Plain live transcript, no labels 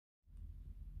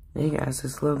Hey guys,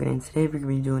 it's Logan, and today we're going to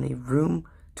be doing a room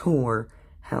tour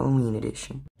Halloween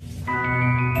edition.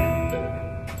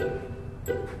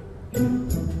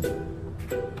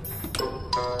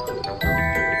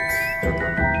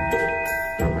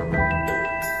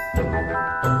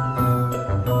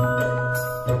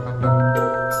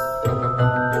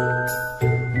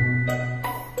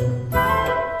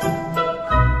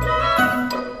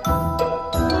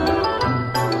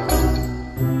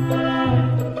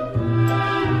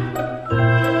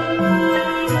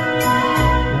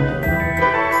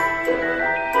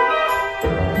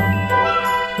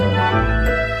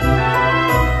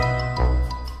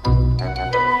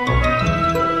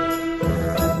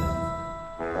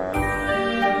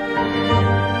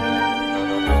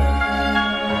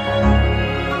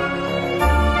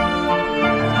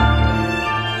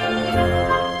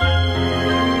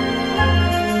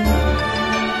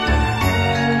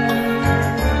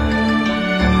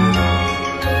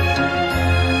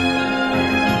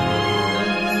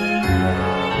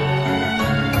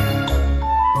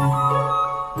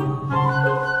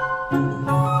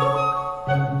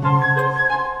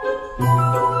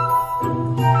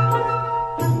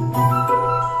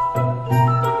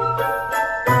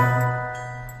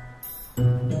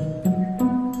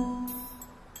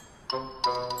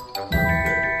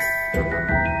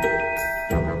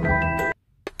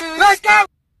 Let's go!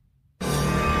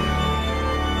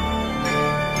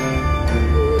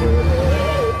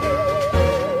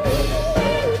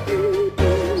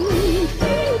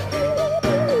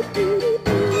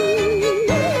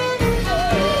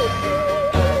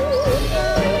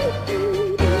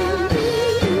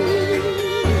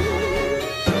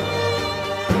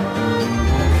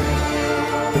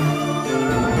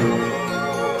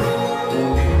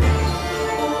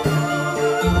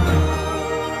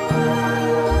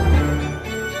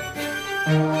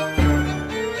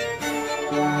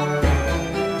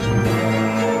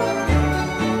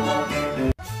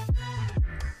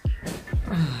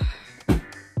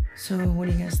 So, what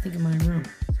do you guys think of my room?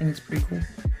 I think it's pretty cool.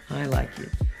 I like it.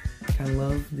 I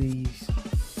love these.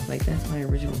 Like, that's my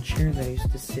original chair that I used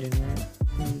to sit in, right?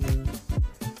 And then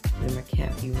my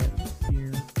cat view right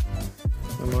here.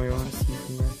 My Mario Odyssey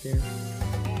thing right there.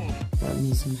 Got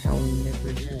me some Halloween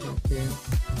decorations right there.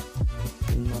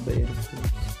 And my bed, of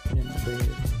course. And my bed.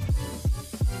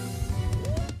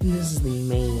 And this is the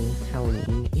main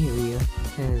Halloween area. It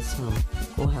has some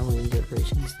cool Halloween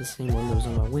decorations. The same one goes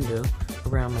on my window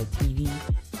around my TV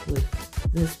with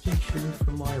this picture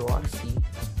from Mario Odyssey,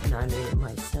 and I made it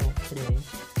myself today.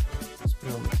 Just put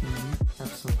it on the TV.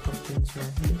 Have some pumpkins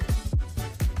right here.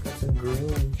 Got some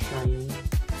green shiny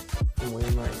from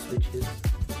where my switches.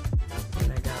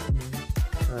 And I got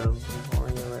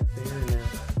Mario right there and a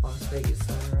Las Vegas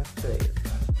sign right there.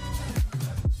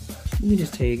 Let me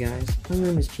just tell you guys, my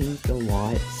room has changed a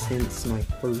lot since my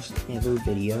first ever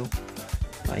video.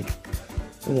 Like,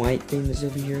 the white thing that's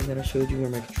over here that I showed you where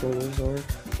my controllers are,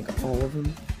 like all of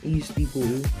them, it used to be blue.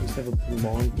 I used to have a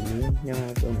blonde blue. Now I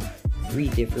have 3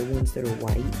 different ones that are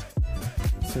white.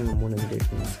 So one of the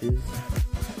differences.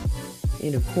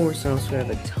 And of course, I also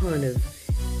have a ton of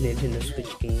Nintendo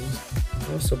Switch games.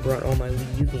 I also brought all my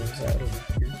Wii U games out over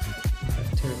here. I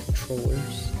have a ton of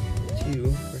controllers,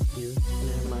 too, right here. And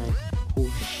I have my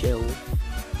whole shelf.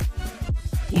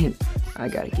 And I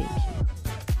got a GameCube.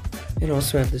 And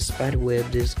also have the spiderweb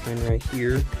design right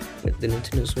here with the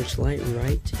Nintendo Switch Lite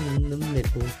right in the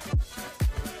middle.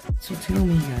 So tell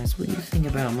me guys, what do you think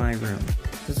about my room?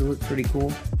 Does it look pretty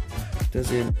cool? Does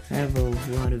it have a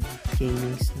lot of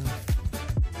gaming stuff?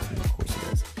 And of course it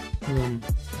does.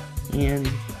 And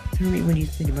tell me what do you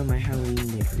think about my Halloween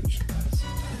decorations.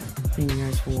 Thank you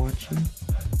guys for watching,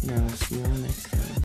 and I'll see you all next time.